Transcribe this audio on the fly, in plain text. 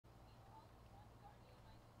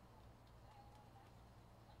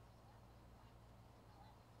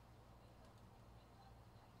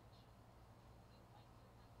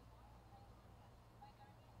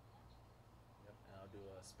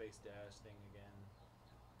space dash thing again.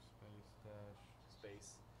 Space dash.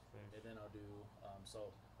 Space. Space. And then I'll do so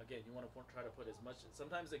again. You want to try to put as much.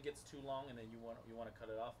 Sometimes it gets too long, and then you want to cut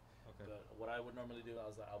it off. Okay. But what I would normally do,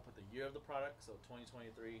 I'll put the year of the product, so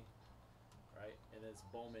 2023, right? And it's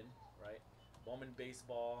Bowman, right? Bowman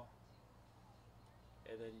baseball.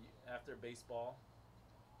 And then after baseball,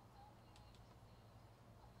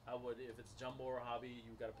 I would, if it's jumbo or hobby,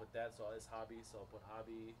 you got to put that. So it's hobby, so I'll put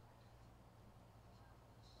hobby.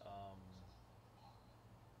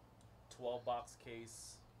 12 box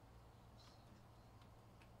case.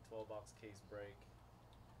 12 box case break.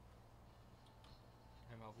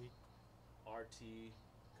 MLB. RT,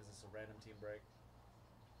 because it's a random team break.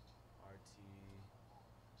 RT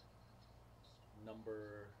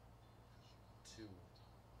number 2.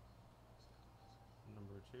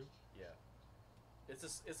 Number 2. Yeah, it's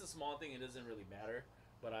a small thing. It doesn't really matter,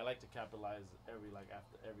 but I like to capitalize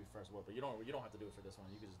after every first word. But you don't have to do it for this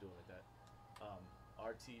one. You can just do it like that.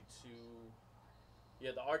 RT2.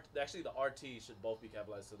 Yeah, the RT should both be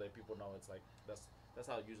capitalized so that people know it's like that's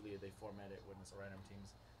how usually they format it when it's random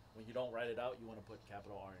teams. When you don't write it out, you want to put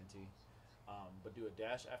capital R and T. But do a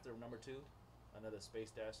dash after number 2, another space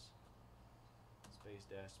dash, space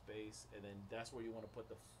dash space, and then that's where you want to put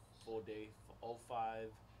the full day 05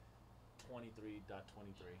 23.23.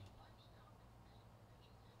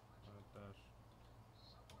 Dash.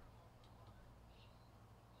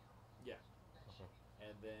 Yeah. Okay.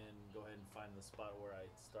 And then go ahead and find the spot where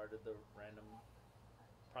I started the random.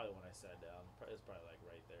 Probably when I sat down. It's probably like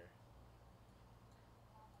right there.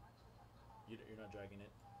 You're not dragging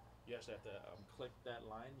it. You actually have to click that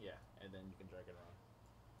line, yeah, and then you can drag it around.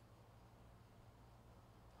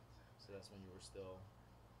 So that's when you were still.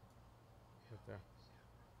 Right there.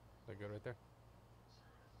 That good right there?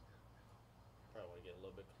 Probably want to get a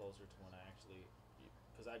little bit closer to when I actually,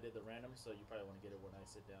 because I did the random, so you probably want to get it when I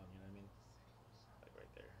sit down. You know what I mean? Like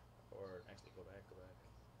right there, or actually go back.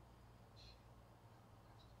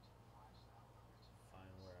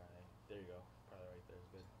 Find where I. There you go. Probably right there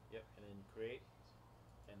is good. Yep, and then create,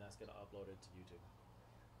 and that's gonna upload it to YouTube.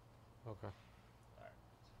 Okay. All right.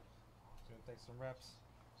 Gonna take some reps.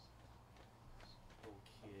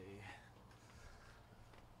 Okay.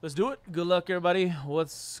 Let's do it. Good luck, everybody.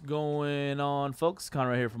 What's going on, folks? Connor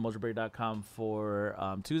right here from Mojobreak.com for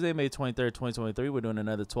Tuesday, May 23rd, 2023. We're doing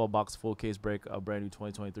another 12-box full case break of brand new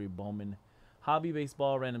 2023 Bowman Hobby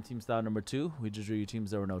Baseball Random Team Style number 2. We just drew you teams.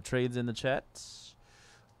 There were no trades in the chat.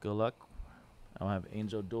 Good luck. I don't have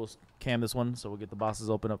Angel dual cam this one, so we'll get the boxes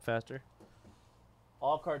open up faster.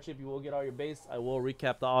 All card chip, you will get all your base. I will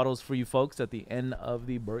recap the autos for you folks at the end of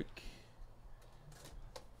the break.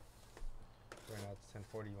 Right now it's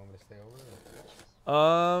 10:40. You want me to stay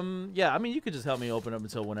over? Yeah, I mean, you could just help me open up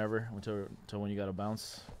until whenever, until when you got to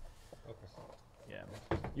bounce. Okay. Yeah,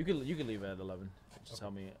 you can leave it at 11. Just Okay.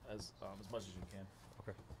 help me as much as you can.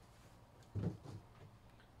 Okay.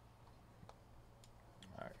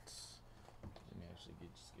 All right. Let me actually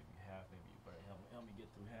just give you half. Maybe you better help me get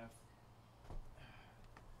through half.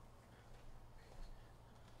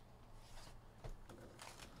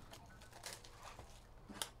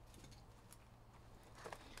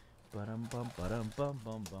 Ba-dum bum ba-dum bum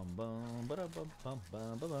bum bum bum ba-dum bum bum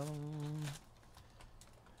bum ba bum.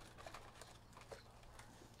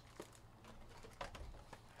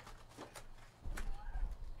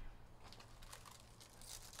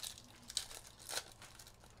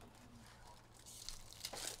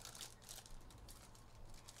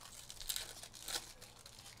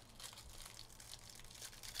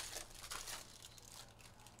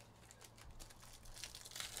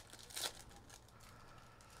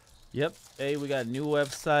 Yep. Hey, we got a new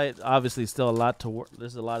website. Obviously, still a lot to work.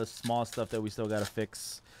 There's a lot of small stuff that we still got to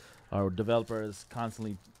fix. Our developer is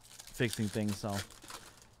constantly fixing things, so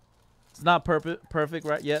it's not perfect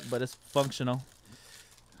right yet, but it's functional.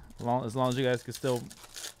 As long as you guys can still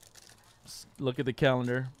look at the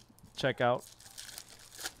calendar, check out.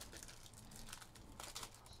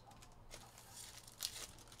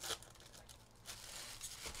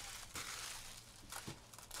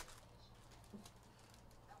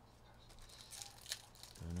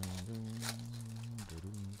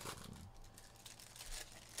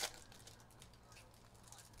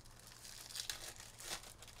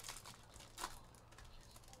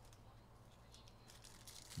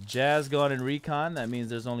 Jazz gone in recon. That means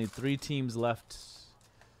there's only 3 teams left.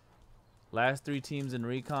 Last 3 teams in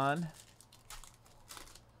recon.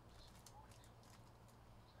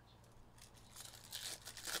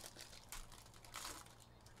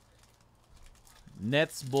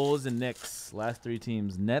 Nets, Bulls, and Knicks. Last 3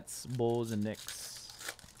 teams. Nets, Bulls, and Knicks.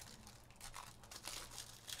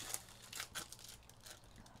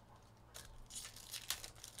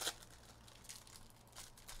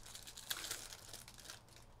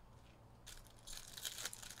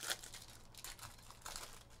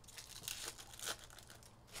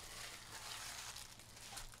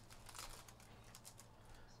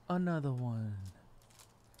 Another one.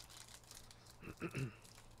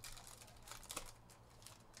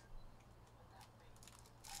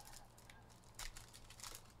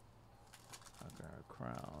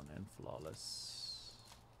 Crown and flawless.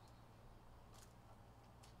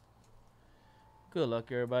 Good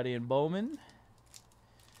luck, everybody in Bowman.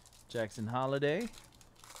 Jackson Holiday.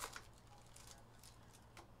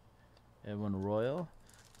 Edwin Royal.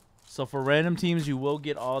 So for random teams, you will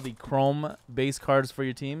get all the chrome base cards for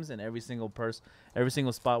your teams, and every single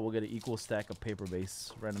spot will get an equal stack of paper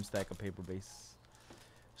base, random stack of paper base.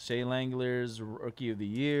 Shea Langler's Rookie of the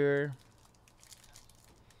Year.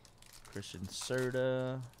 Christian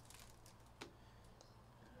Serta.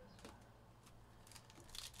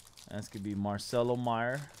 That's going to be Marcelo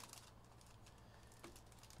Meyer.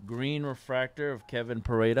 Green Refractor of Kevin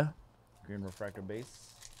Pareda. Green Refractor base.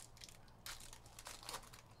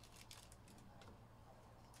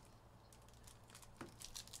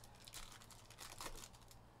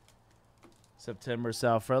 September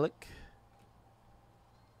Sal Frelick.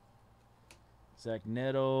 Zach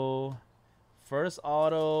Neto. First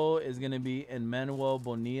auto is going to be Emmanuel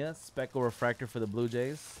Bonilla. Speckle Refractor for the Blue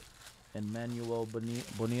Jays. Emmanuel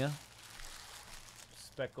Bonilla.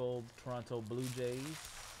 Speckled Toronto Blue Jays.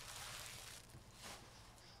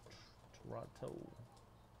 Toronto.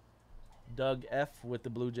 Doug F. with the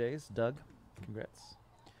Blue Jays. Doug, congrats.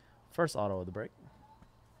 First auto of the break.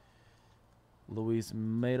 Luis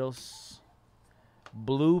Matos.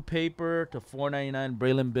 Blue paper to $4.99.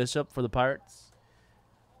 Braylon Bishop for the Pirates.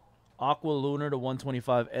 Aqua Lunar to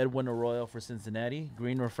 $125. Edwin Arroyo for Cincinnati.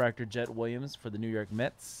 Green Refractor Jet Williams for the New York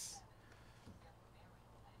Mets.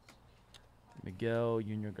 Miguel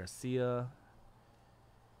Junior Garcia.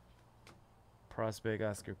 Prospect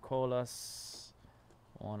Oscar Colas.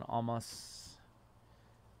 Juan Almas.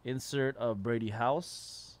 Insert of Brady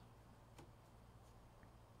House.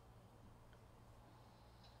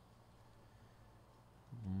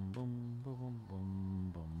 Boom, boom, boom,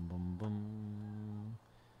 boom, boom, boom, boom.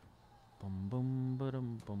 Boom, boom,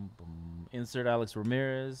 boom, boom, boom. Insert Alex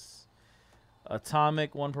Ramirez.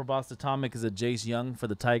 Atomic, 1 per box. Atomic is a Jace Young for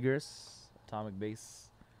the Tigers. Atomic base.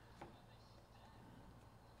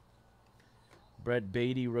 Brett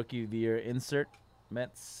Beatty, Rookie of the Year. Insert.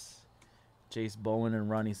 Mets. Jace Bowen and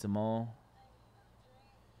Ronnie Simone.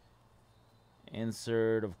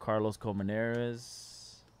 Insert of Carlos Colmenares.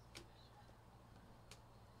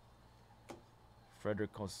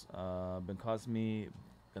 Frederick Bencosme.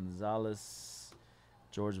 Gonzalez,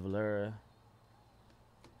 George Valera,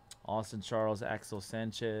 Austin Charles, Axel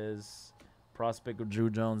Sanchez, prospect of Drew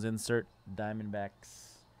Jones, insert,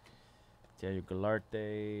 Diamondbacks, Diego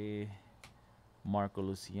Galarte, Marco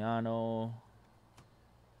Luciano,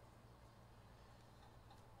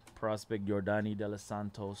 prospect Yordani De Los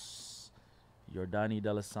Santos,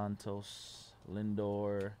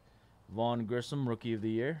 Lindor, Vaughn Grissom, Rookie of the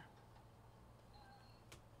Year.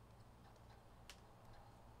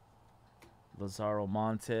 Lazaro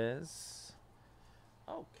Montez.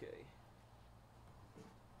 Okay.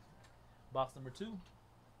 Box number 2.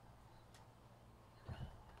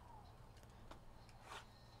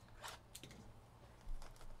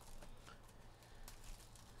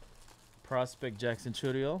 Prospect Jackson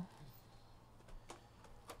Churio.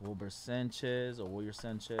 Wilber Sanchez or Willier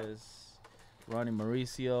Sanchez. Ronnie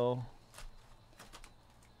Mauricio.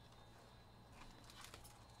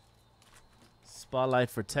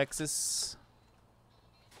 Spotlight for Texas.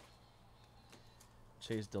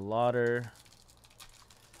 Chase DeLauder.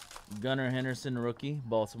 Gunnar Henderson, rookie,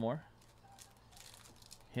 Baltimore.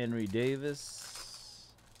 Henry Davis.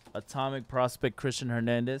 Atomic prospect Christian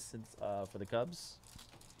Hernandez for the Cubs.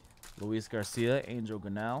 Luis Garcia, Angel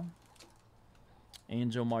Ganal.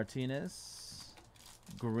 Angel Martinez.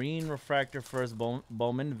 Green refractor first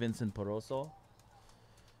Bowman, Vincent Poroso.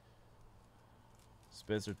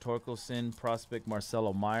 Spencer Torkelson, prospect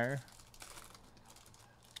Marcelo Meyer.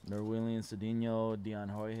 Nerwillian Cedeno, Dion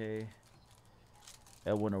Jorge,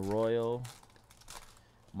 Edwin Arroyo,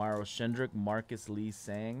 Myro Shendrick, Marcus Lee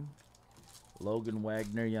Sang, Logan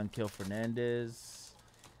Wagner, Yankel Fernandez,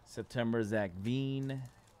 September Zach Veen,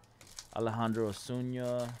 Alejandro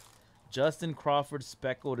Osuna, Justin Crawford,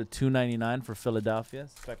 Speckle to $2.99 for Philadelphia,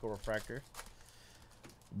 Speckle refractor.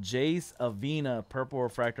 Jace Avina, purple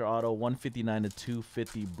refractor auto, $159 to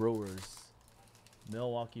 $250 Brewers.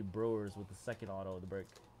 Milwaukee Brewers with the second auto of the break.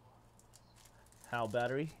 Hal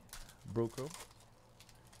Battery, Brew Crew.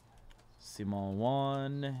 Simon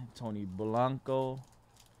Juan, Tony Blanco,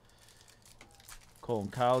 Cole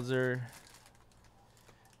Kauser,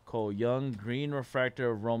 Cole Young, green refractor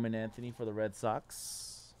of Roman Anthony for the Red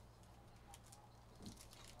Sox.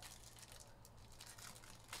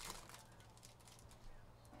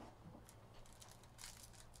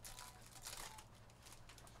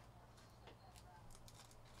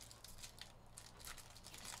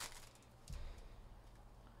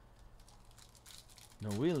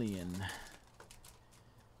 Noelian.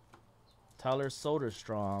 Tyler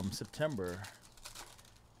Soderstrom, September.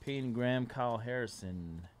 Peyton Graham, Kyle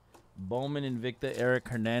Harrison. Bowman Invicta, Eric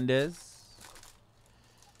Hernandez.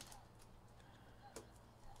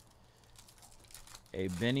 A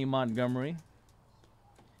Benny Montgomery.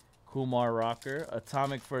 Kumar Rocker.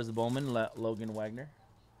 Atomic First Bowman, Logan Wagner.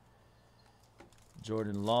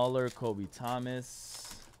 Jordan Lawler, Kobe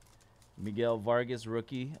Thomas. Miguel Vargas,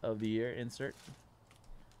 Rookie of the Year, insert.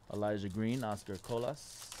 Elijah Green, Oscar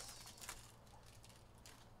Colas.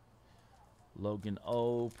 Logan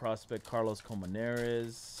O, Prospect Carlos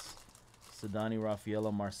Colmenares. Sedani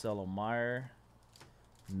Rafaela, Marcelo Meyer.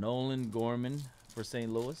 Nolan Gorman for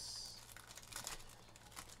St. Louis.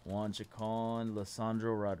 Juan Chacon,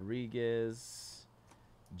 Lissandro Rodriguez.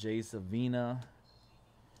 Jay Savina.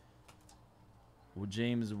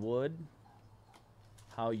 James Wood.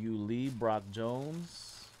 How You Lee, Brock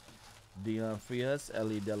Jones. Dion Frias,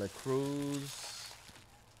 Ellie De La Cruz.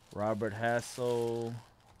 Robert Hassel.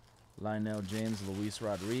 Lionel James, Luis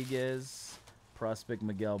Rodriguez. Prospect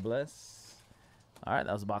Miguel Bless. All right,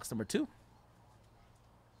 that was box number 2.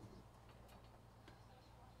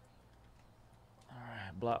 All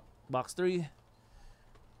right, box 3.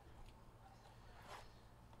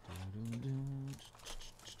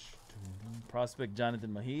 Prospect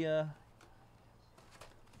Jonathan Mejia.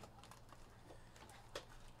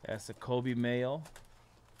 That's a Kobe Mayo.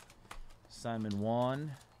 Simon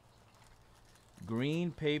Wan.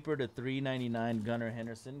 Green paper to 399 Gunnar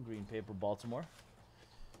Henderson. Green paper Baltimore.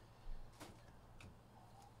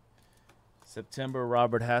 September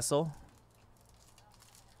Robert Hassel.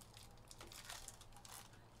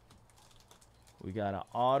 We got an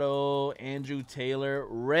auto Andrew Taylor.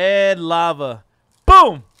 Red Lava.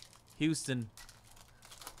 Boom! Houston.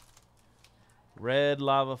 Red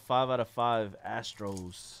Lava 5 out of 5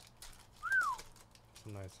 Astros. It's a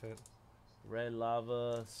nice hit. Red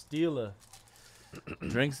Lava Steeler.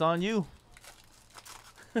 Drinks on you.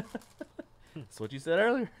 That's what you said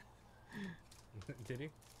earlier. Did he?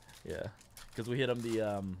 Yeah, because we hit him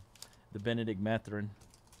the Benedict Matherin.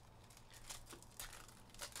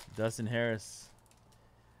 Dustin Harris.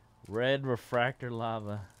 Red Refractor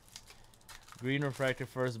Lava. Green Refractor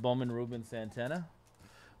First Bowman Ruben Santana.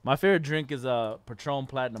 My favorite drink is Patron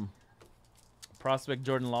Platinum. Prospect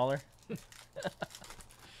Jordan Lawler.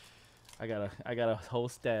 I got a whole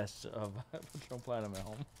stash of Patron Platinum at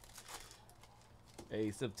home.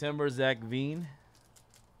 A September Zach Veen.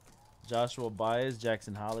 Joshua Baez,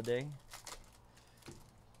 Jackson Holiday.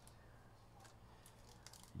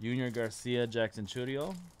 Junior Garcia, Jackson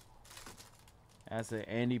Churio. That's a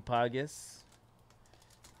Andy Pagas.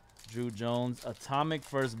 Drew Jones. Atomic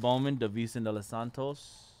First Bowman, Davison de los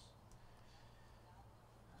Santos.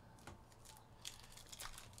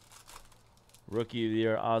 Rookie of the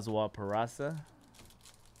Year, Oswald Peraza.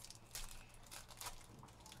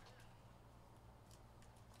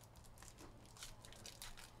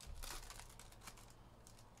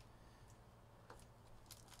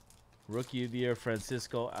 Rookie of the Year,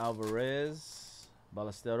 Francisco Alvarez.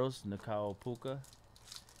 Ballesteros, Nakao Puka.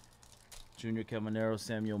 Junior Caminero,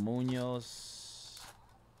 Samuel Munoz.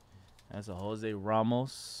 That's a Jose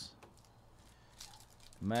Ramos.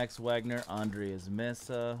 Max Wagner, Andres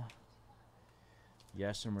Mesa.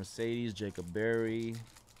 Yasser Mercedes, Jacob Berry.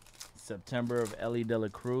 September of Ellie De La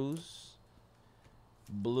Cruz.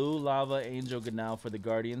 Blue Lava Angel Ganal for the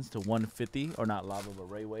Guardians to 150. Or not Lava, but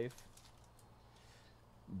Ray Wave.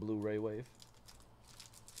 Blue Ray Wave.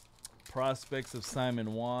 Prospects of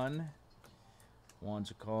Simon Juan. Juan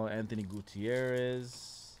Chacon, Anthony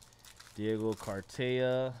Gutierrez. Diego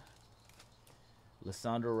Cartea.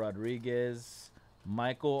 Lissandro Rodriguez.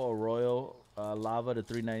 Michael Arroyo Lava to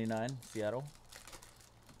 399, Seattle.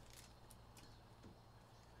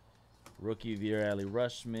 Rookie of the Year, Ali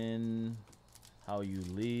Rushman. How You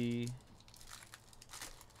Lee.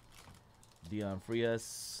 Dion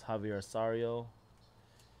Frias. Javier Asario.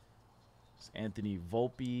 Anthony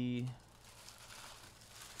Volpe.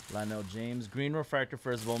 Lionel James. Green Refractor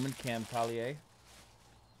First Bowman, Cam Collier.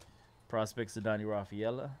 Prospect Sedani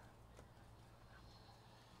Rafaela.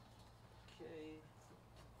 Okay.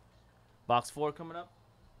 Box 4 coming up.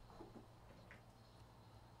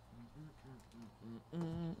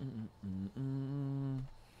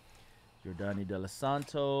 Jordani De Los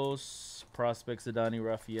Santos. Prospect Sedani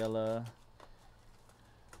Rafaela.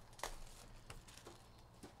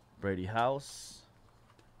 Brady House.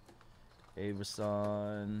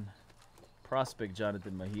 Averson. Prospect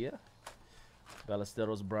Jonathan Mejia.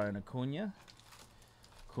 Ballesteros Brian Acuna.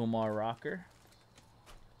 Kumar Rocker.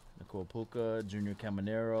 Nicole Puka. Junior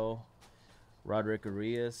Caminero. Roderick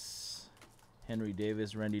Arias. Henry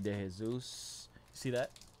Davis, Randy De Jesus. You see that?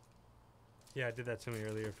 Yeah, I did that to me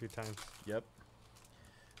earlier a few times. Yep.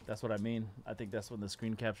 That's what I mean. I think that's when the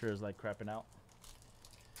screen capture is like crapping out.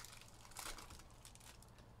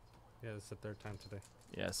 Yeah, this is the third time today.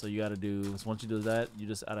 Yeah, so you got to do, once you do that, you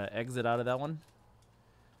just gotta exit out of that one,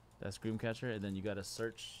 that screen capture, and then you got to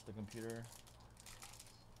search the computer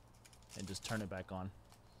and just turn it back on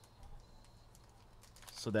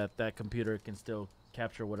so that that computer can still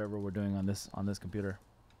capture whatever we're doing on this computer.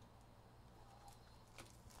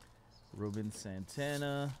 Ruben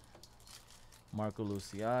Santana, Marco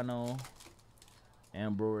Luciano,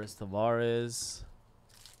 Ambrose Tavares.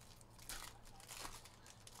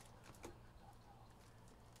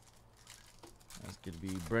 That's going to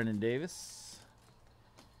be Brendan Davis.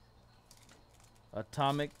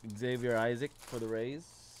 Atomic, Xavier Isaac for the Rays.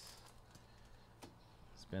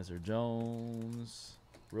 Spencer Jones.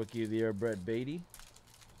 Rookie of the Year, Brett Beatty.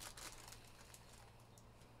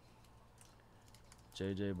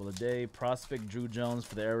 JJ Bulladay. Prospect, Drew Jones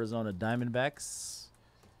for the Arizona Diamondbacks.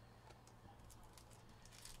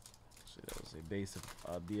 Actually, that was a base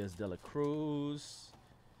of Diaz de la Cruz.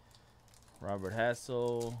 Robert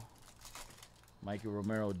Hassel. Mikey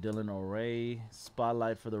Romero, Dylan O'Ray.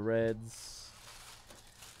 Spotlight for the Reds.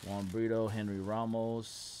 Juan Brito, Henry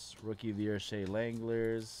Ramos. Rookie of the Year, Shea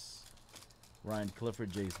Langlers. Ryan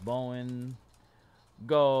Clifford, Jace Bowen.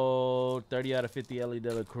 Gold, 30 out of 50, Ellie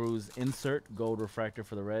De La Cruz. Insert, gold refractor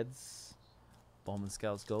for the Reds. Bowman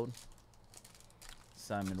Scouts gold.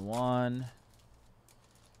 Simon Wan.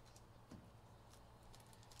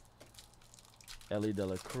 Ellie De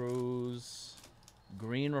La Cruz.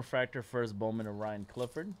 Green refractor, first Bowman of Ryan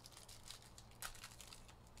Clifford.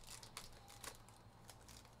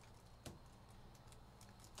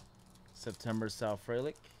 September, Sal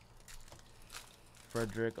Frelick.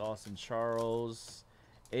 Frederick, Austin Charles.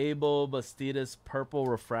 Abel Bastidas, purple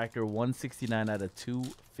refractor, 169 out of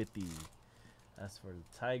 250. That's for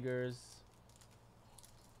the Tigers.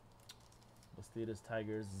 Bastidas,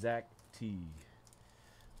 Tigers. Zach T.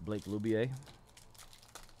 Blake Lubier.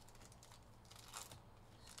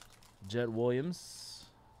 Jet Williams.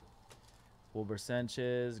 Wilber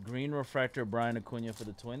Sanchez. Green refractor, Brian Acuna for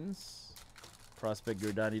the Twins. Prospect,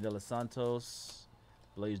 Giordani De Los Santos.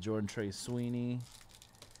 Blaze Jordan, Trey Sweeney.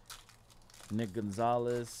 Nick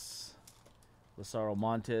Gonzalez. Lazaro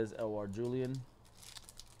Montes, Elwar Julian.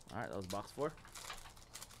 All right, that was box 4.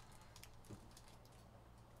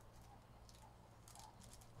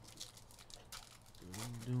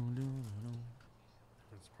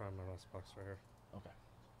 That's probably my last box right here. Okay.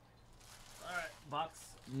 All right, box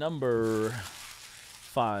number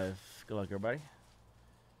 5. Good luck, everybody.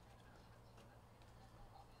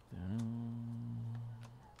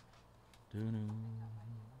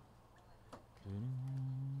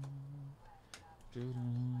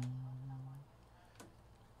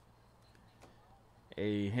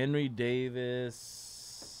 A Henry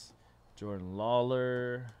Davis, Jordan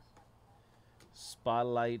Lawler,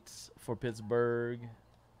 spotlights for Pittsburgh,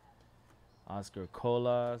 Oscar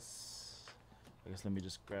Colas. I guess let me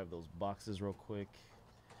just grab those boxes real quick.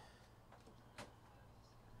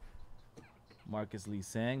 Marcus Lee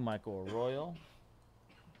Sang, Michael Arroyo.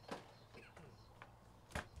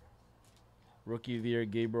 Rookie of the Year,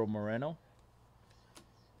 Gabriel Moreno.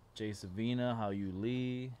 Jay Savina, Hao Yu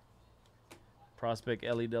Lee. Prospect,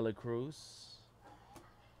 Ellie De La Cruz.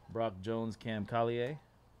 Brock Jones, Cam Collier.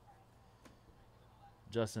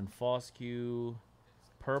 Justin Foscue.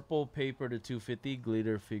 Purple paper to 250,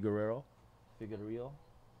 Glitter Figueroa.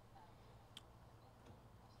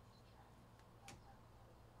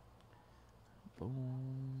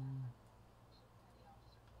 Boom.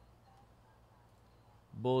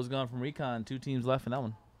 Bulls gone from Recon. 2 teams left in that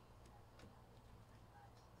one.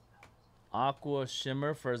 Aqua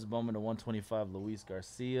Shimmer, first Bowman to 125, Luis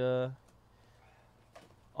Garcia.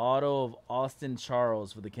 Auto of Austin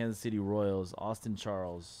Charles for the Kansas City Royals. Austin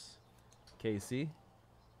Charles. KC.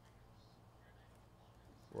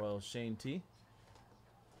 Royal Shane T.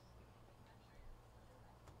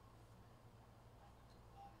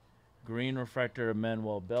 Green refractor,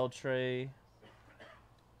 Emmanuel Beltre.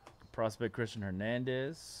 Prospect, Christian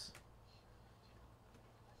Hernandez.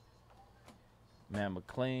 Matt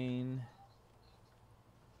McClain.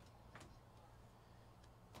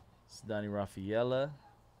 Donnie Raffaella.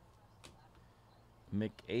 Mick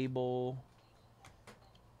Abel.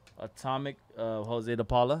 Atomic, Jose De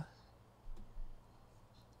Paula.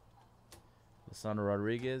 Lysandro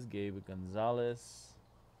Rodriguez. Gabe Gonzalez.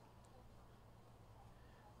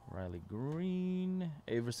 Riley Green.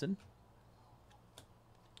 Averson.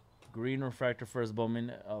 Green refractor, first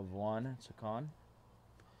Bowman of Juan Chacon.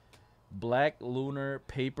 Black Lunar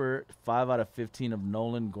Paper 5 out of 15 of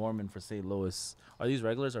Nolan Gorman for St. Louis. Are these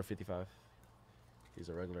regulars or 55? These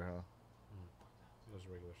are regular, huh? Those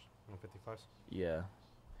regulars. 155s. Yeah.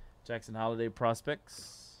 Jackson Holiday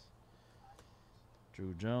Prospects.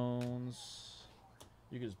 Drew Jones.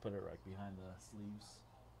 You can just put it right behind the sleeves.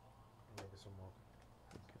 Maybe some more.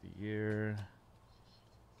 Look at the year.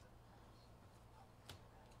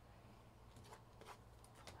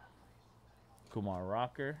 Kumar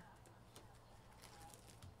Rocker.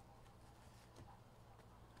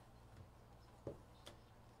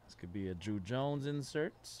 This could be a Drew Jones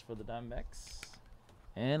insert for the Diamondbacks.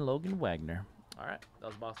 And Logan Wagner. All right, that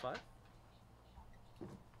was box 5.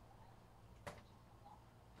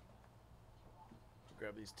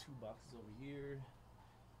 Grab these 2 boxes over here.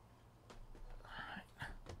 All right,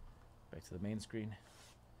 back to the main screen.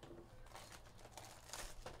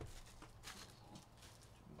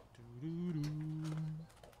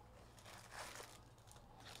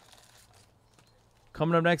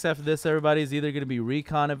 Coming up next after this, everybody, is either going to be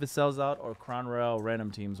Recon if it sells out or Crown Royale random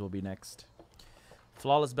teams will be next.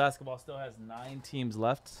 Flawless Basketball still has 9 teams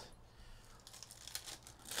left.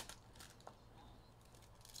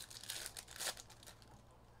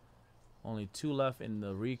 Only 2 left in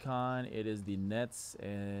the Recon. It is the Nets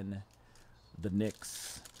and the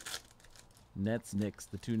Knicks. Nets, Knicks,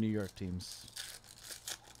 the 2 New York teams.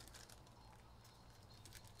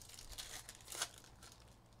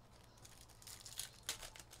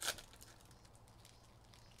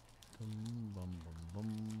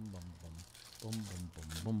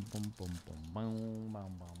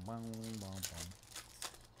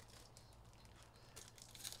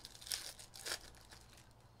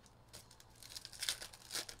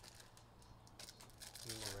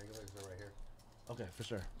 Regulars are right here. Okay, for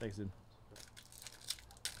sure. Thanks, dude.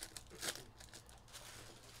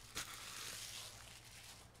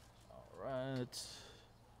 All right.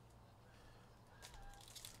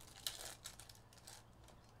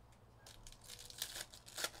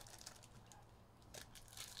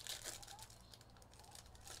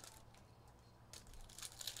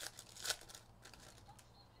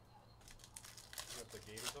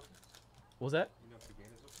 What was that? You know if the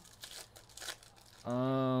gate is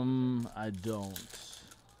open? I don't.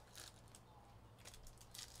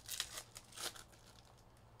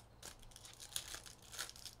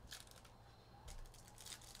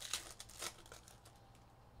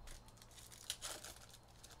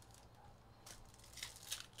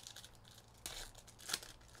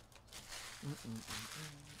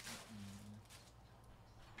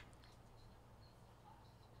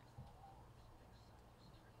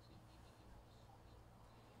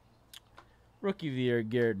 Rookie of the Year,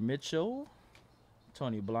 Garrett Mitchell.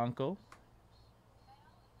 Tony Blanco.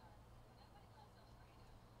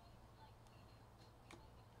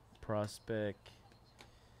 Prospect,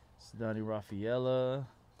 Sidani Rafaela.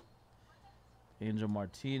 Angel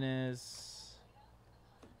Martinez.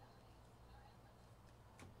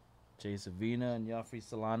 Jay Savina and Joffrey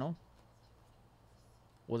Solano.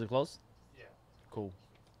 Was it close? Yeah. Cool.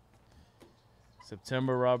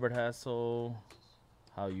 September, Robert Hassel.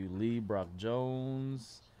 How You Lee, Brock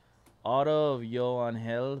Jones. Auto of Yo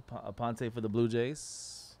Angel Aponte for the Blue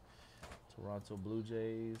Jays. Toronto Blue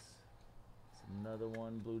Jays. Another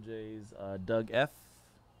one, Blue Jays. Doug F.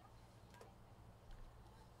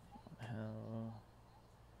 Hell.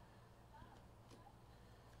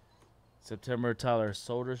 September, Tyler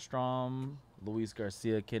Soderstrom. Luis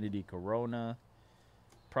Garcia, Kennedy Corona.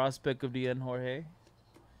 Prospect of the N. Jorge.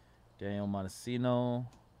 Daniel Montesino.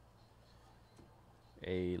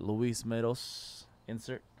 A Luis Meadows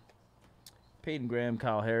insert. Peyton Graham,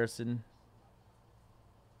 Kyle Harrison.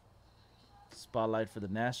 Spotlight for the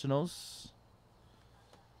Nationals.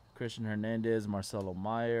 Christian Hernandez, Marcelo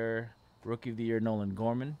Meyer. Rookie of the Year, Nolan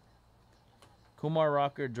Gorman. Kumar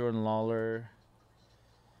Rocker, Jordan Lawler.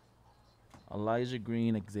 Elijah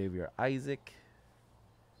Green, Xavier Isaac.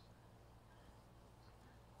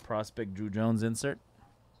 Prospect Drew Jones insert.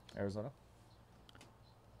 Arizona.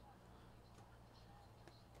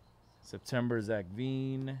 September, Zach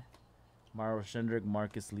Veen. Mauro Shendrick,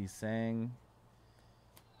 Marcus Lee Sang.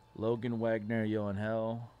 Logan Wagner, Johan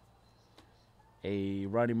Hell. A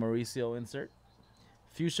Ronnie Mauricio insert.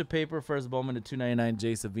 Fuchsia Paper, first Bowman to 299,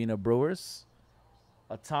 Jay Savina Brewers.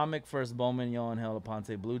 Atomic, first Bowman, Johan Hell,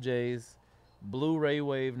 Aponte Blue Jays. Blue Ray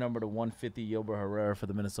Wave, number to 150, Yober Herrera for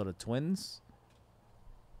the Minnesota Twins.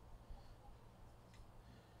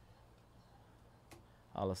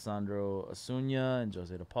 Alessandro Acuña and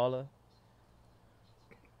Jose De Paula.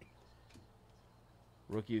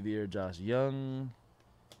 Rookie of the Year, Josh Young.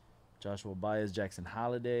 Joshua Baez, Jackson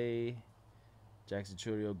Holiday. Jackson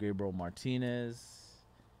Churio, Gabriel Martinez.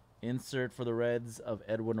 Insert for the Reds of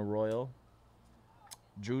Edwin Arroyo.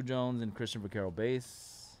 Drew Jones and Christian Vaquero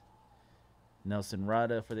base. Nelson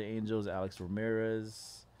Rada for the Angels, Alex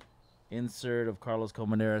Ramirez. Insert of Carlos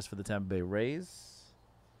Colmenares for the Tampa Bay Rays.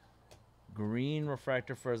 Green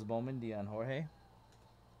refractor first Bowman, Dion Jorge.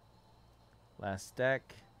 Last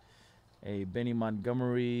stack. A Benny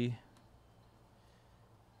Montgomery.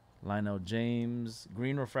 Lionel James.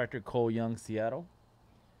 Green refractor Cole Young, Seattle.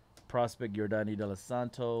 Prospect Yordani De Los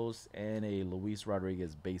Santos. And a Luis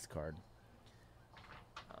Rodriguez base card.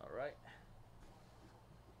 All right.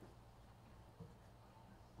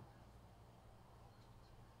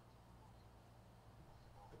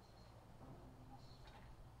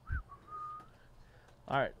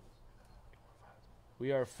 All right.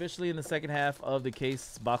 We are officially in the second half of the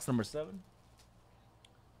case, box number 7.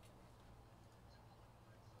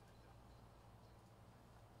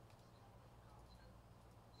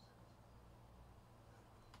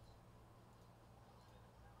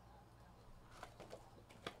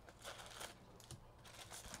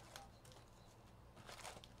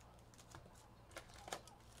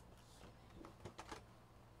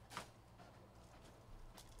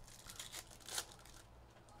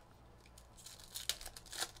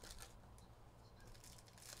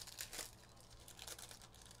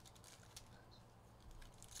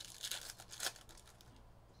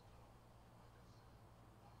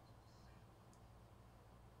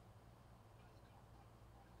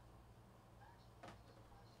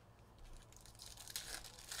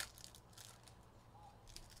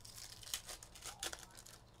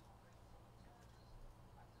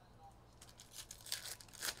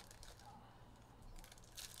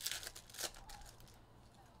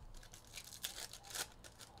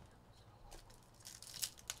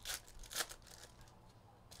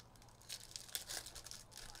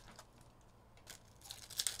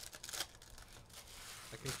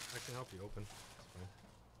 I can help you open. It's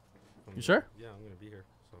fine. You sure? Yeah, I'm gonna be here.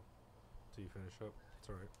 So, till you finish up, it's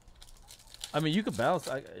all right. I mean, you could bounce.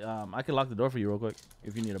 I could lock the door for you real quick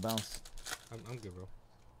if you need a bounce. I'm good, bro.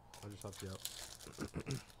 I'll just help you out.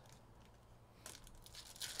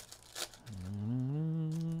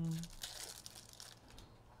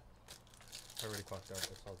 I already clocked out.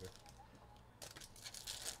 That's all good.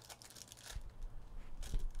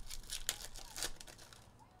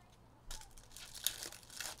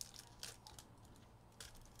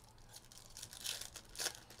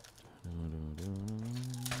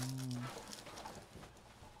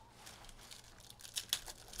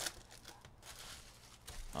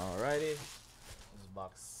 Alrighty. This is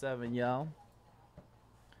box 7, y'all.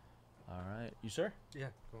 Alright. You sure? Yeah,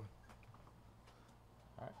 go on.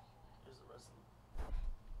 Alright. Here's the rest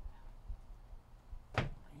of them.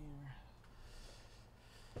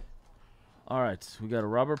 Alright. We got a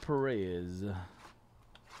Robert Perez.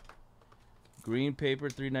 Green paper,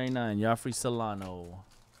 $3.99. Yafri Solano.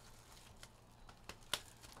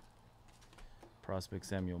 Prospect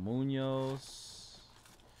Samuel Munoz.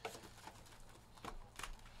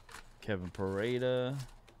 Kevin Pareda.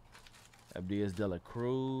 Abdias De La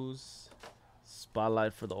Cruz.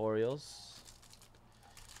 Spotlight for the Orioles.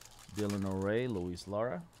 Dylan O'Ray, Luis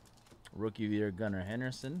Lara. Rookie of the Year, Gunnar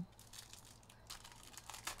Henderson.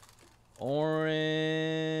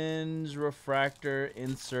 Orange refractor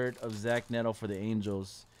insert of Zach Neto for the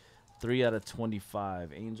Angels. 3 out of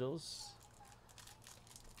 25. Angels.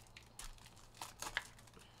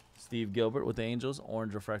 Steve Gilbert with the Angels.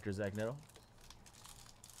 Orange refractor, Zach Neto.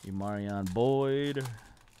 Imarion Boyd.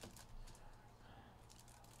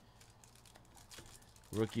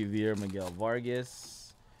 Rookie of the Year, Miguel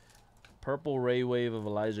Vargas. Purple Ray Wave of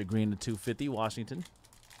Elijah Green to 250, Washington.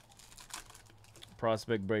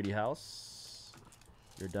 Prospect Brady House.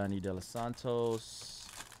 Yordani De Los Santos.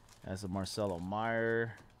 As of Marcelo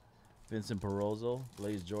Meyer. Vincent Perozzo.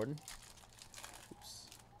 Blaze Jordan. Oops.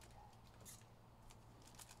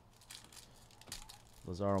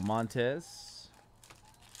 Lazaro Montes.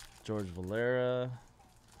 George Valera.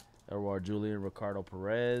 Edward Julian. Ricardo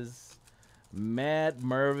Perez. Matt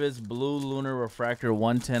Mervis, Blue Lunar Refractor,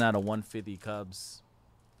 110 out of 150 Cubs.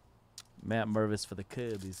 Matt Mervis for the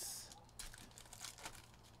Cubs.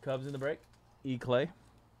 Cubs in the break. E. Clay.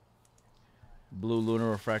 Blue Lunar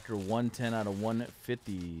Refractor, 110 out of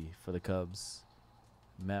 150 for the Cubs.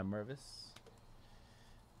 Matt Mervis.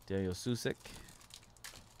 Daniel Susek.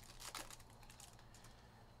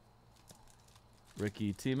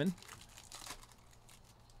 Ricky Tiemann.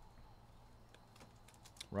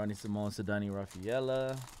 Ronnie Simone, Sedani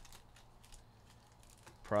Rafaela.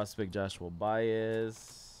 Prospect Joshua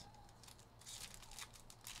Baez.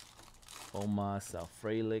 Omar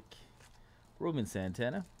Salfrelic. Ruben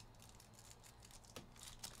Santana.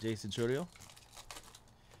 Jason Churio.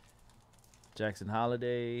 Jackson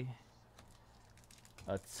Holiday.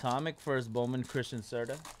 Atomic first Bowman Christian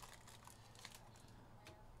Serta.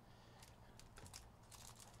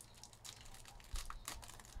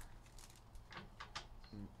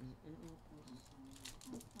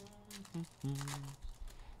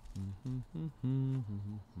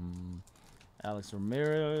 Alex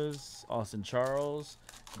Ramirez, Austin Charles,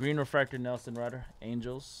 Green Refractor Nelson Ryder,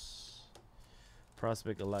 Angels,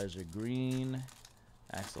 Prospect Elijah Green,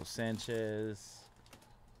 Axel Sanchez,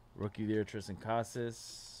 Rookie of the Year Tristan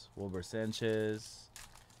Casas, Wilbur Sanchez,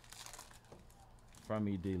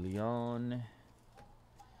 Frami De Leon,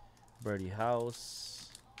 Birdie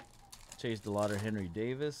House, Chase DeLauder, Henry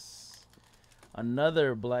Davis,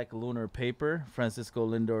 another Black Lunar paper, Francisco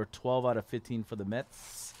Lindor, 12 out of 15 for the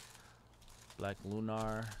Mets. Black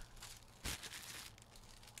Lunar.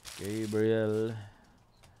 Gabriel.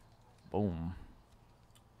 Boom.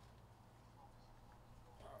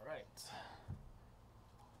 All right.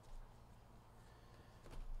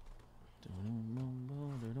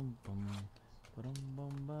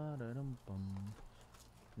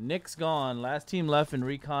 Nick's gone. Last team left in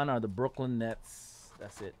Recon are the Brooklyn Nets.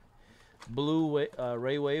 That's it. Blue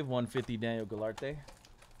Ray Wave, 150, Daniel Galarte.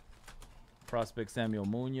 Prospect Samuel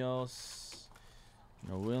Munoz.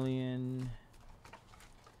 Norwillian,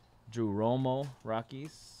 Drew Romo,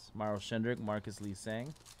 Rockies, Myro Shendrick, Marcus Lee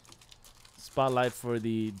Sang. Spotlight for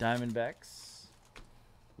the Diamondbacks,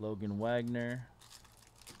 Logan Wagner,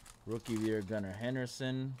 Rookie of the Year Gunnar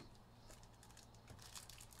Henderson.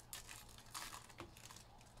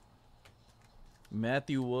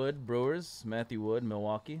 Matthew Wood, Brewers, Matthew Wood,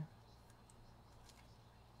 Milwaukee.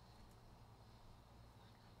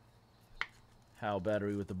 Hal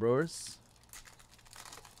Battery with the Brewers.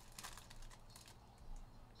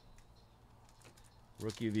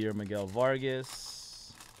 Rookie of the Year, Miguel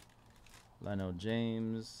Vargas. Leno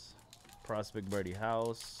James. Prospect, Birdie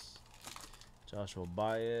House. Joshua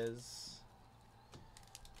Baez.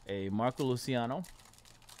 A Marco Luciano.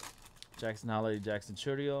 Jackson Holiday, Jackson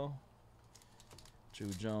Churio. Drew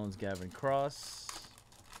Jones, Gavin Cross.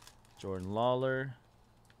 Jordan Lawler.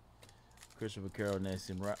 Christopher Carroll,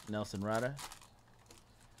 Nelson Rada.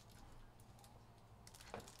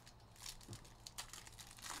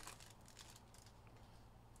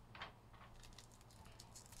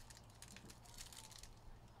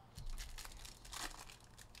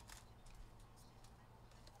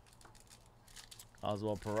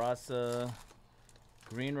 Oswald Peraza.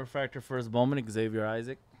 Green Refractor first Bowman, Xavier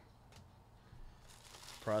Isaac.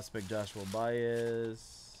 Prospect Joshua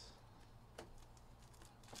Baez.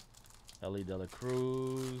 Ellie De La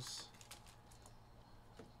Cruz.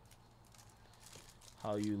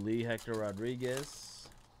 Hao Yu Lee, Hector Rodriguez.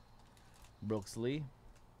 Brooks Lee.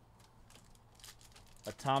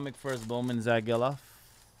 Atomic first Bowman, Zach Geloff.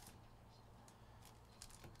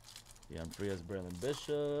 Jan Frias, Braylon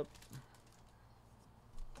Bishop.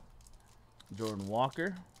 Jordan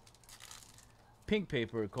Walker. Pink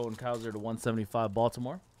paper, Colton Cowser to 175,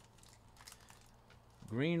 Baltimore.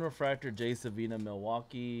 Green Refractor, Jay Savina,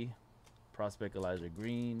 Milwaukee. Prospect Elijah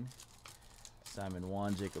Green. Simon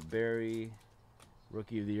Wan, Jacob Berry.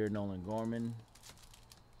 Rookie of the Year, Nolan Gorman.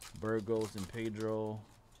 Burgos and Pedro.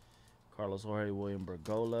 Carlos Jorge, William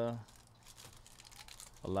Bergola.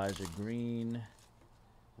 Elijah Green.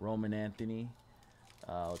 Roman Anthony.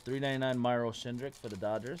 399 Myro Shendrick for the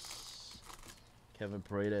Dodgers. Kevin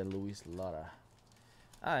Pareda and Luis Lara.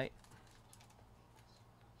 All right.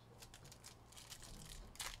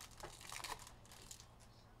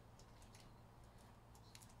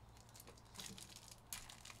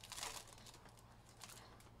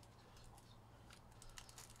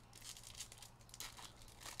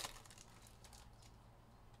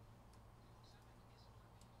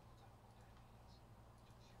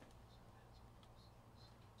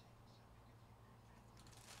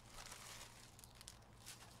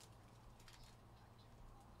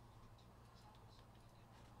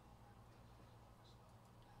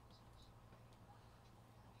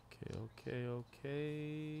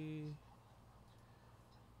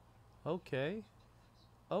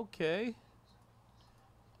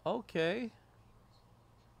 Okay.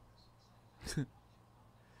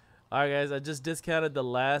 All right, guys. I just discounted the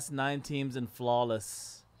last 9 teams in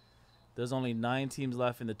Flawless. There's only 9 teams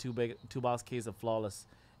left in the two-box case of Flawless.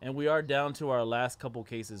 And we are down to our last couple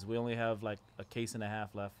cases. We only have like a case and a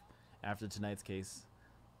half left after tonight's case.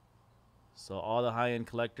 So all the high-end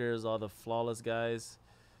collectors, all the Flawless guys,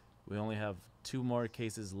 we only have 2 more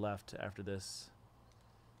cases left after this.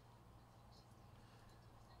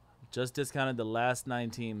 Just discounted the last 9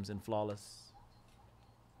 teams in Flawless.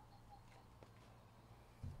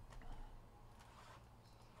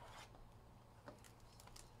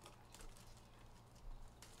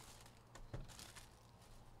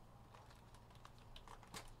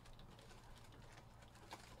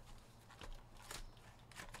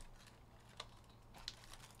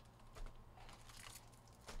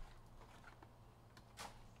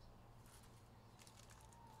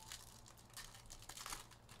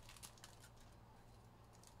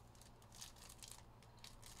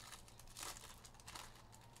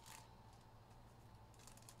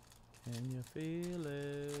 Can you feel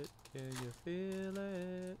it? Can you feel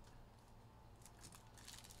it?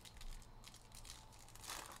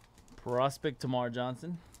 Prospect Tamar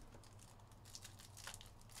Johnson.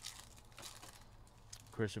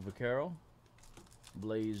 Christian Vaccaro.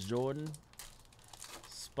 Blaze Jordan.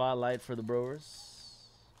 Spotlight for the Brewers.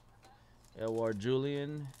 Edward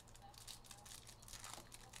Julian.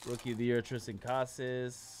 Rookie of the Year Tristan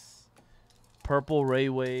Casas. Purple Ray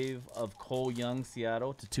Wave of Cole Young,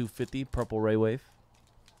 Seattle to 250. Purple Ray Wave.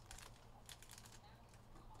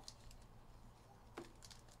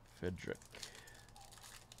 Frederick.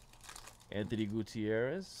 Anthony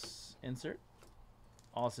Gutierrez. Insert.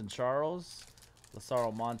 Austin Charles.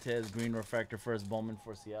 Lazaro Montez. Green Refractor first Bowman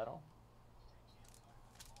for Seattle.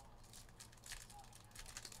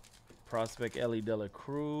 Prospect Ellie De La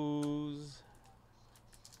Cruz.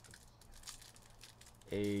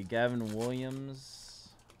 A Gavin Williams.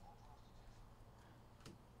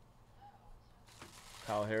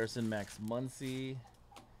 Kyle Harrison, Max Muncy.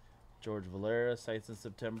 George Valera, sites in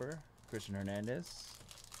September. Christian Hernandez.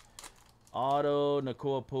 Auto,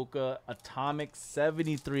 Nakua Puka, Atomic,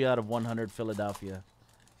 73 out of 100, Philadelphia.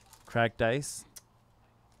 Cracked ice.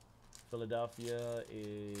 Philadelphia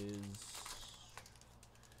is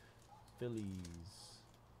Phillies.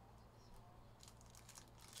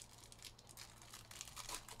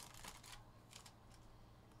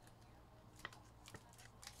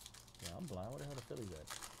 Yeah, I'm blind. Where the hell the Phillies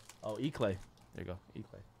at? Oh, E-Clay. There you go.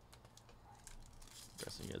 E-Clay.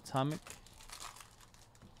 Pressing Atomic.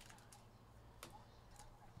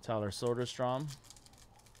 Tyler Soderstrom.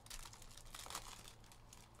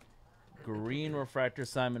 Green Refractor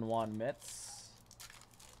Simon Juan Metz.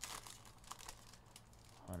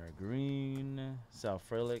 Hunter Green. Sal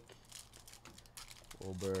Frelick.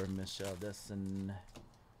 Wilbur Michel Desson.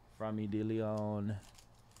 Frami De Leon.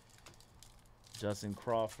 Justin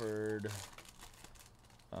Crawford.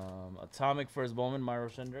 Atomic first Bowman, Myro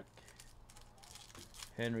Shendrick.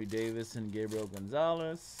 Henry Davis and Gabriel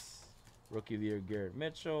Gonzalez. Rookie of the Year, Garrett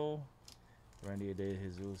Mitchell. Randy De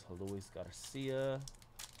Jesus, Luis Garcia.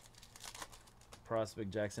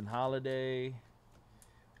 Prospect Jackson Holiday.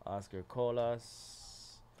 Oscar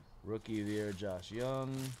Colas. Rookie of the Year, Josh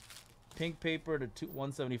Young. Pink paper to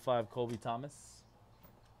 175, Colby Thomas.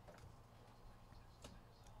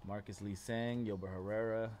 Marcus Lee Sang, Gilbert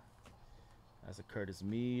Herrera. That's a Curtis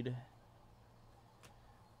Mead.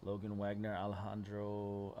 Logan Wagner,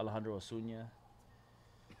 Alejandro Osuna.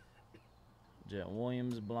 Jet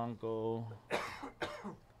Williams, Blanco.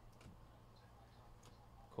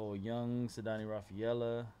 Cole Young, Sedani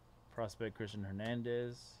Rafaela. Prospect Christian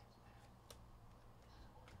Hernandez.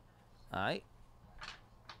 All right.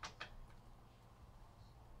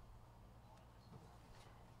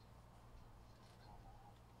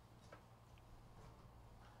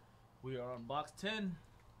 We are on box 10.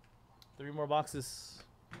 3 more boxes.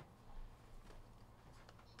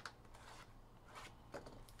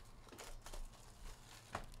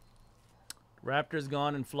 Raptors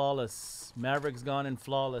gone and flawless. Mavericks gone and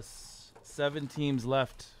flawless. 7 teams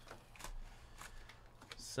left.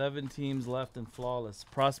 7 teams left and flawless.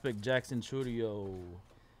 Prospect Jackson Churio.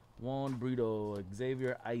 Juan Brito.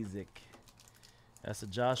 Xavier Isaac. That's a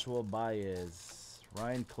Joshua Baez.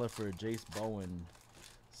 Ryan Clifford. Jace Bowen.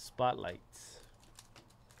 Spotlight.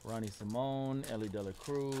 Ronnie Simone. Ellie De La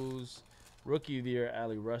Cruz. Rookie of the Year,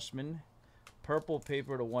 Ali Rushman. Purple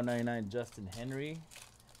paper to 199, Justin Henry.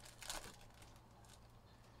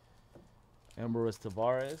 Embarus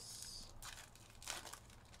Tavares.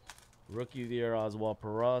 Rookie of the Year, Oswald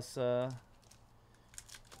Peraza.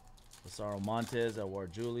 Lazaro Montez,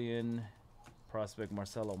 Edward Julian. Prospect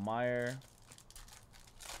Marcelo Meyer.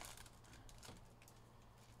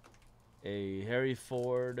 A Harry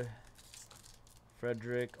Ford.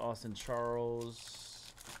 Frederick, Austin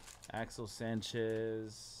Charles. Axel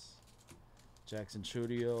Sanchez. Jackson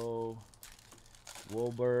Chudio.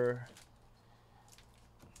 Wilbur.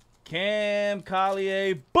 Cam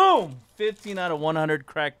Collier. Boom! 15 out of 100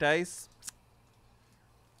 cracked ice.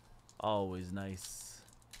 Always nice.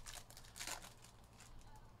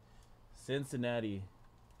 Cincinnati.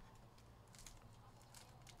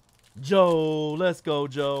 Joe. Let's go,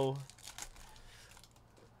 Joe.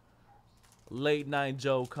 Late night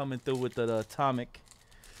Joe coming through with the atomic.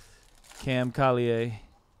 Cam Collier.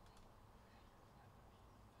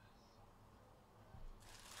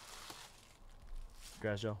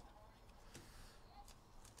 Congrats, Joe.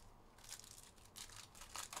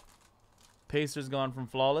 Pacers gone from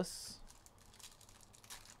flawless.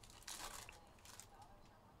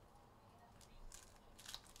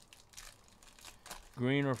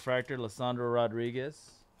 Green refractor, Lissandro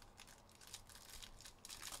Rodriguez.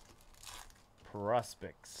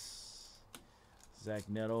 Prospects. Zach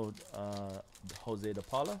Neto, Jose De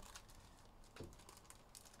Paula.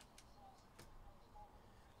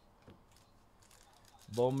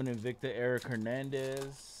 Bowman Invicta, Eric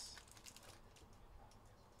Hernandez.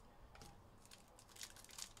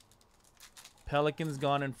 Pelicans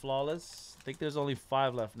gone in flawless. I think there's only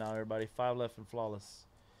 5 left now, everybody. 5 left in flawless.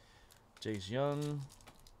 Jace Young.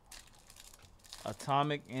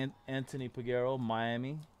 Atomic, Anthony Piguero,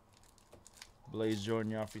 Miami. Blaze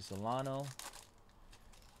Jordan, Yafri Solano.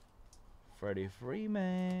 Freddie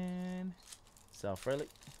Freeman. Sal Frelick.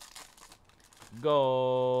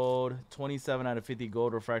 Gold. 27 out of 50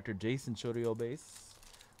 gold refractor. Jason Chorio base.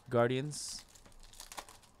 Guardians.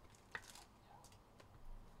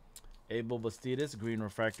 Abel Bastidas, green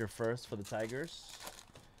refractor first for the Tigers.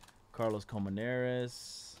 Carlos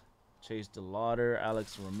Colmenares. Chase DeLauder.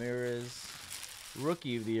 Alex Ramirez.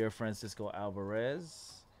 Rookie of the Year, Francisco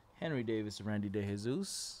Alvarez. Henry Davis, Randy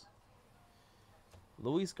DeJesus.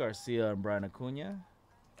 Luis Garcia and Brian Acuna.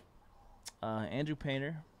 Andrew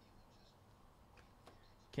Painter.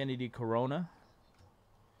 Kennedy Corona.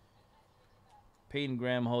 Peyton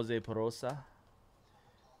Graham, Jose Perosa.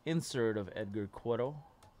 Insert of Edgar Cueto.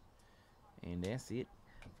 And that's it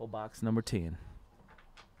for box number 10.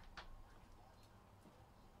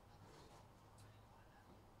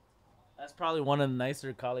 That's probably one of the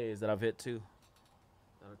nicer Colliers that I've hit too.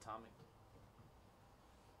 That Atomic.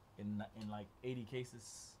 In like 80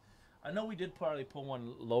 cases. I know we did probably pull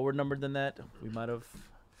one lower number than that. We might have,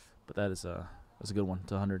 but that's a good one.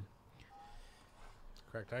 It's 100.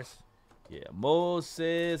 Correct ice. Yeah,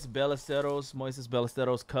 Moises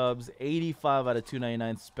Ballesteros, Cubs, 85 out of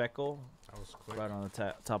 299 Speckle. That was quick. Right on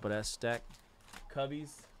the top of that stack.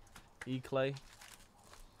 Cubbies, E-Clay.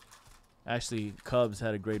 Actually, Cubs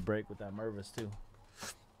had a great break with that Mervis, too.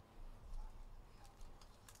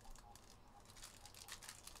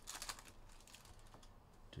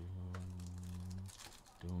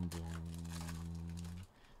 Doom, doom,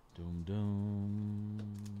 doom, doom,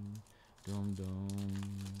 doom, doom, doom,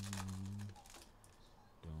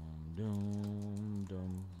 doom,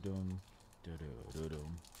 doom, doom,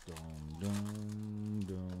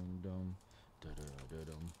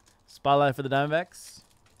 doom. Spotlight for the Diamondbacks.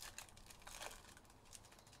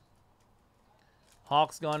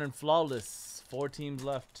 Hawks gone in flawless. 4 teams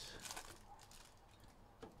left.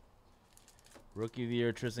 Rookie of the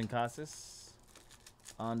Year, Tristan Casas.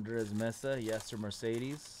 Andres Mesa, Yester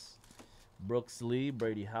Mercedes. Brooks Lee,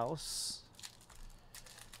 Brady House.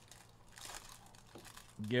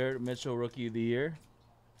 Garrett Mitchell, Rookie of the Year.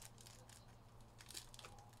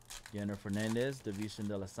 Yanner Fernandez, Davison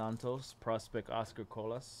De Los Santos. Prospect Oscar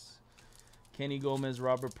Colas. Kenny Gomez,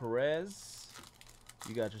 Robert Perez.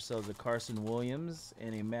 You got yourselves a Carson Williams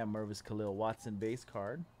and a Matt Mervis Khalil Watson base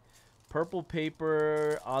card. Purple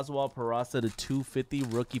paper, Oswald Peraza to 250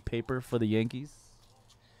 rookie paper for the Yankees.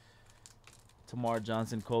 Tamar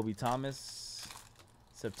Johnson, Kobe Thomas.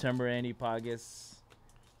 September, Andy Pagas.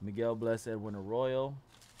 Miguel Bless, Edwin Arroyo.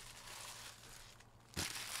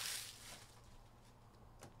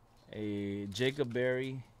 A Jacob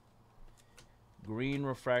Berry. Green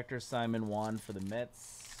refractor, Simon Wan for the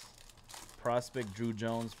Mets. Prospect, Drew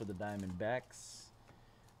Jones for the Diamondbacks.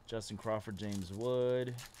 Justin Crawford, James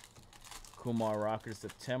Wood. Kumar Rocker,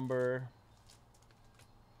 September.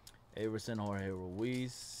 Averson, Jorge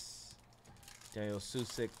Ruiz. Daniel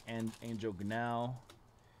Susik and Angel Gnau.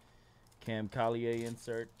 Cam Collier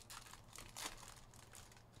insert.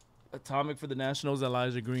 Atomic for the Nationals,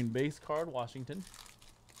 Elijah Green base card, Washington.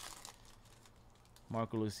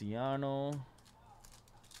 Marco Luciano.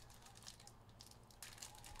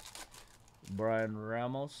 Brian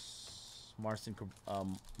Ramos.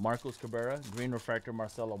 Marcos Cabrera. Green refractor,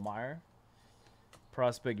 Marcelo Meyer.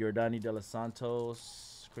 Prospect, Yordani De Los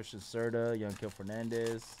Santos. Christian Serta. Yankel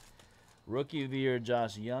Fernandez. Rookie of the Year,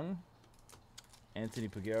 Josh Young. Anthony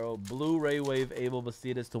Piguero. Blu-ray Wave, Abel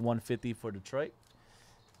Bastidas to 150 for Detroit.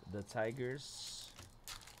 The Tigers.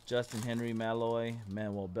 Justin Henry, Malloy.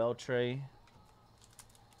 Manuel Beltre.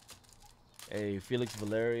 A Felix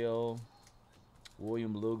Valerio.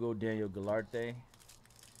 William Lugo, Daniel Galarte.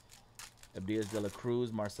 Abdias De La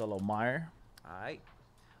Cruz, Marcelo Meyer. All right.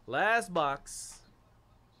 Last box.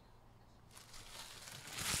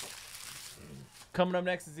 Coming up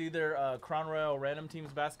next is either Crown Royal Random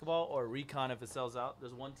Teams Basketball or Recon if it sells out.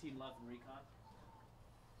 There's one team left in Recon.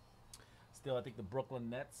 Still, I think the Brooklyn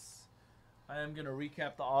Nets. I am going to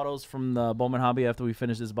recap the autos from the Bowman Hobby after we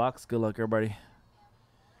finish this box. Good luck, everybody.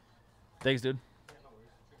 Thanks, dude.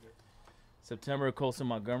 September, Colson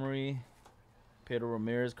Montgomery. Pedro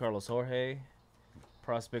Ramirez, Carlos Jorge.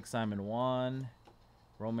 Prospect, Simon Wan.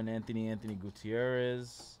 Roman Anthony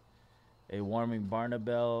Gutierrez. A Warming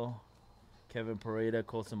Barnabel. Kevin Pareda,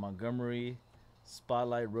 Colson Montgomery.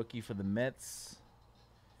 Spotlight rookie for the Mets.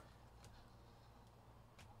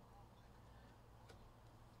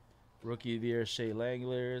 Rookie of the Year, Shea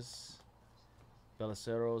Langlers.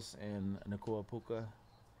 Beliceros and Nakua Puka.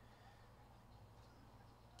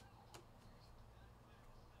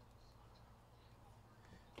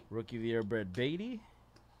 Rookie of the Year, Brett Beatty.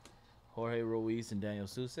 Jorge Ruiz and Daniel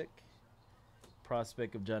Susick.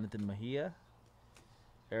 Prospect of Jonathan Mejia.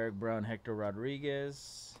 Eric Brown, Hector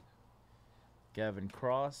Rodriguez. Gavin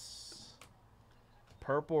Cross.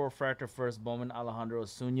 Purple Refractor First Bowman, Alejandro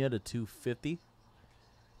Acuna to 250.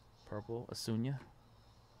 Purple Acuna.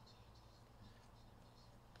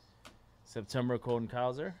 September Colton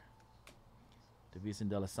Cowser. Davison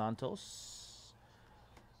De Los Santos.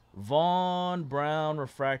 Vaughn Brown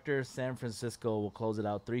Refractor San Francisco will close it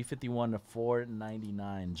out 351 to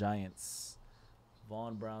 499 Giants.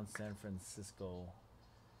 Vaughn Brown San Francisco.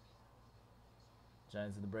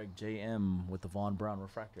 Giants in the break. JM with the Vaughn Brown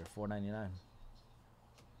Refractor 499.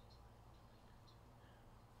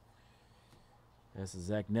 That's a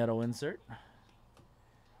Zach Neto insert.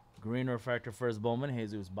 Green Refractor First Bowman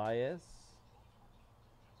Jesus Baez.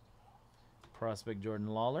 Prospect Jordan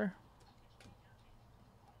Lawler.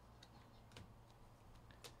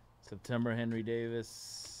 September Henry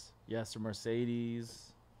Davis. Yasser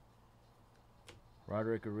Mercedes.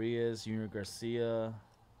 Roderick Arias. Junior Garcia.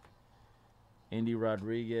 Andy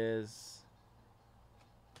Rodriguez.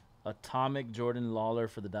 Atomic Jordan Lawler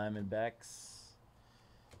for the Diamondbacks.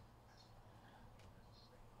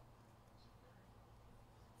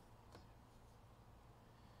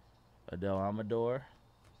 Adele Amador.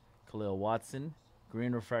 Khalil Watson.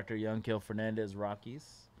 Green Refractor Youngkill Fernandez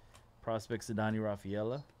Rockies. Prospect Sedani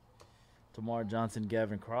Rafaela. Tamar Johnson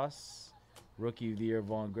Gavin Cross. Rookie of the Year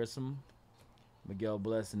Vaughn Grissom. Miguel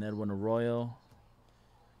Bless and Edwin Arroyo.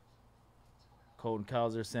 Colton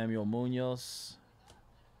Cowser Samuel Munoz.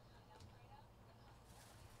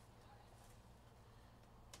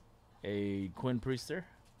 A Quinn Priester.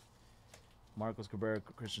 Marcos Cabrera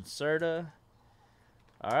Christian Serta.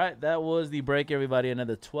 All right, that was the break, everybody.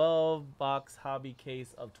 Another 12-box hobby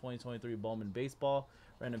case of 2023 Bowman Baseball.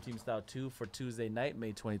 Random Team Style 2 for Tuesday night,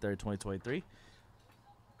 May 23rd, 2023.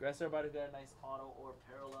 Congrats, everybody who got a nice auto or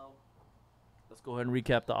parallel. Let's go ahead and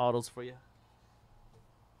recap the autos for you.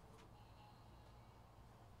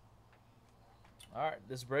 All right,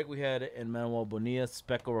 this break we had Emmanuel Bonilla,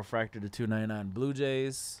 Speckle Refractor to 299 Blue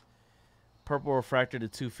Jays. Purple Refractor to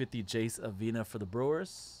 250 Jace Avina for the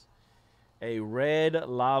Brewers. A red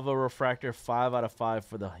lava refractor 5 out of 5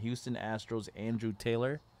 for the Houston Astros, Andrew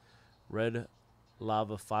Taylor. Red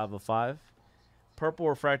lava 5 of 5. Purple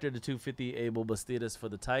refractor to 250 Abel Bastidas for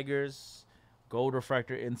the Tigers. Gold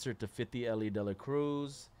refractor insert to 50 Ellie De La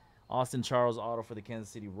Cruz. Austin Charles auto for the Kansas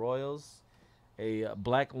City Royals. A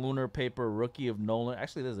black lunar paper rookie of Nolan.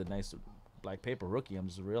 Actually, this is a nice black paper rookie. I'm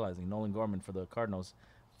just realizing. Nolan Gorman for the Cardinals.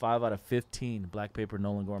 5 out of 15 black paper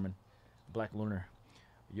Nolan Gorman. Black lunar.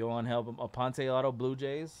 Yohan Aponte auto Blue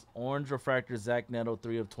Jays. Orange refractor Zach Neto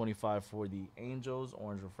 3 of 25 for the Angels.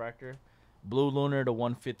 Orange refractor. Blue lunar to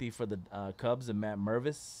 150 for the Cubs and Matt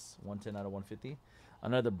Mervis. 110 out of 150.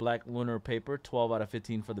 Another black lunar paper 12 out of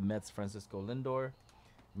 15 for the Mets. Francisco Lindor.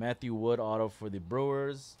 Matthew Wood auto for the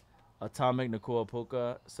Brewers. Atomic Nakua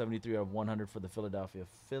Puka 73 out of 100 for the Philadelphia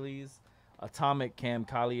Phillies. Atomic Cam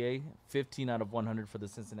Collier 15 out of 100 for the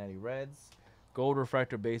Cincinnati Reds. Gold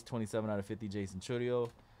refractor base 27 out of 50 Jason Churio.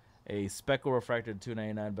 A Speckle refractor to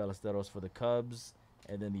 299 Ballesteros for the Cubs.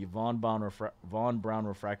 And then the Vaughn Brown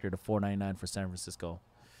refractor to 499 for San Francisco.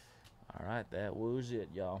 All right, that was it,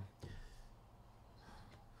 y'all.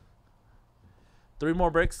 3 more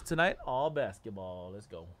breaks tonight, all basketball. Let's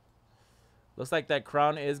go. Looks like that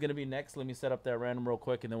crown is going to be next. Let me set up that random real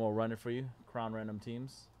quick, and then we'll run it for you. Crown random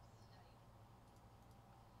teams.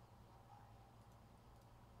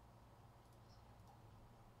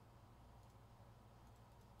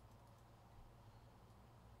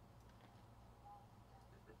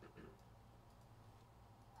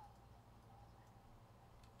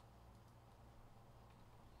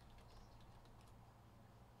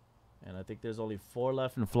 And I think there's only 4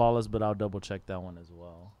 left in Flawless, but I'll double check that one as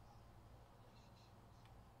well.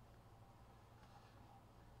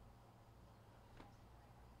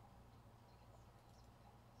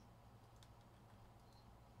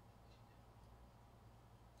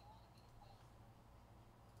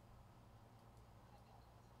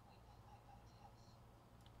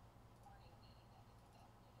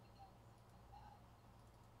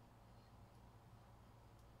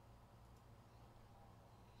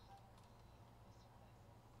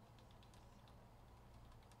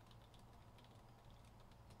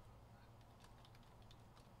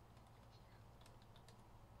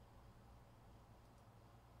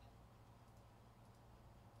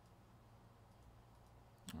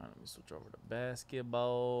 me switch over to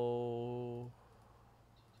basketball.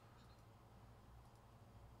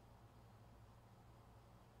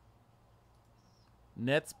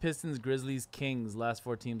 Nets, Pistons, Grizzlies, Kings. Last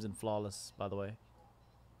 4 teams in flawless, by the way.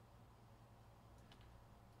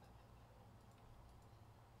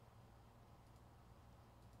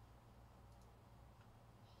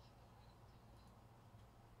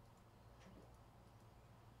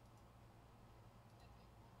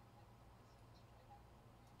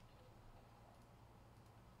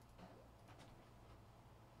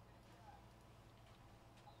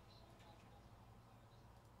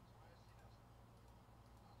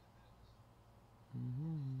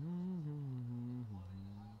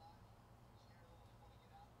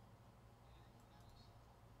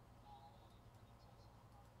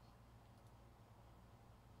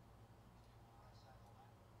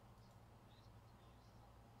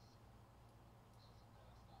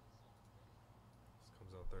 This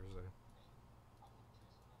comes out Thursday.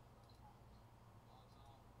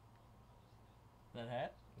 That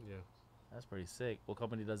hat? Yeah. That's pretty sick. What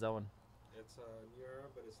company does that one? It's New Era,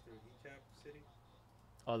 but it's through Decap City.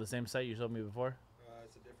 Oh, the same site you showed me before?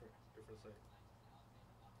 It's a different site.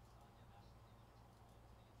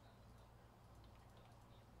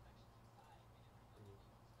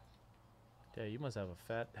 Yeah, you must have a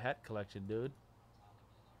fat hat collection, dude.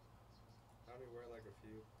 I only wear like a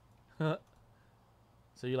few.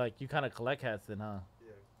 So you kind of collect hats then, huh?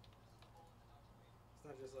 Yeah. It's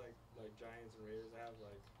not just like Giants and Raiders. I have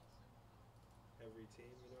like every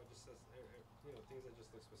team, just things that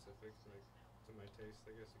just look specific, like to my taste,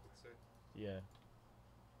 I guess you could say. Yeah.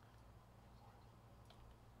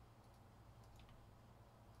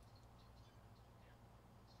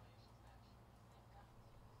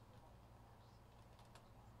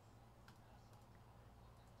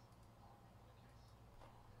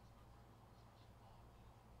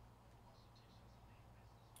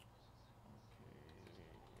 Okay,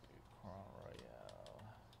 Crown Royale.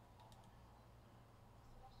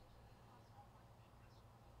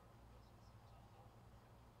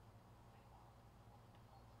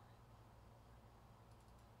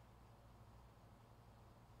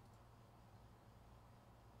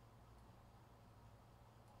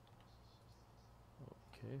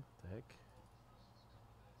 Okay, what the heck?